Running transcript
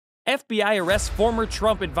FBI arrests former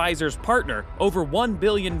Trump advisor's partner over $1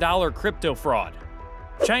 billion crypto fraud.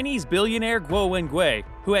 Chinese billionaire Guo Wengui,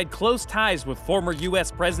 who had close ties with former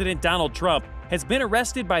U.S. President Donald Trump, has been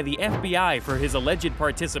arrested by the FBI for his alleged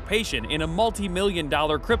participation in a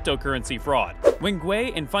multi-million-dollar cryptocurrency fraud.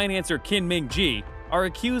 Wengui and financier Qin Mingji are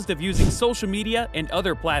accused of using social media and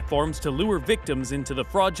other platforms to lure victims into the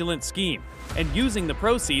fraudulent scheme, and using the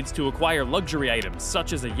proceeds to acquire luxury items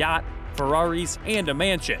such as a yacht, Ferraris, and a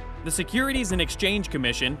mansion. The Securities and Exchange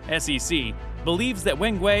Commission, SEC, believes that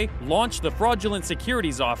Wengui launched the fraudulent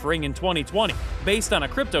securities offering in 2020 based on a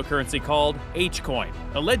cryptocurrency called H-Coin,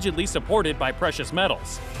 allegedly supported by precious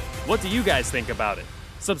metals. What do you guys think about it?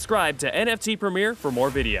 Subscribe to NFT Premiere for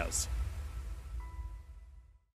more videos.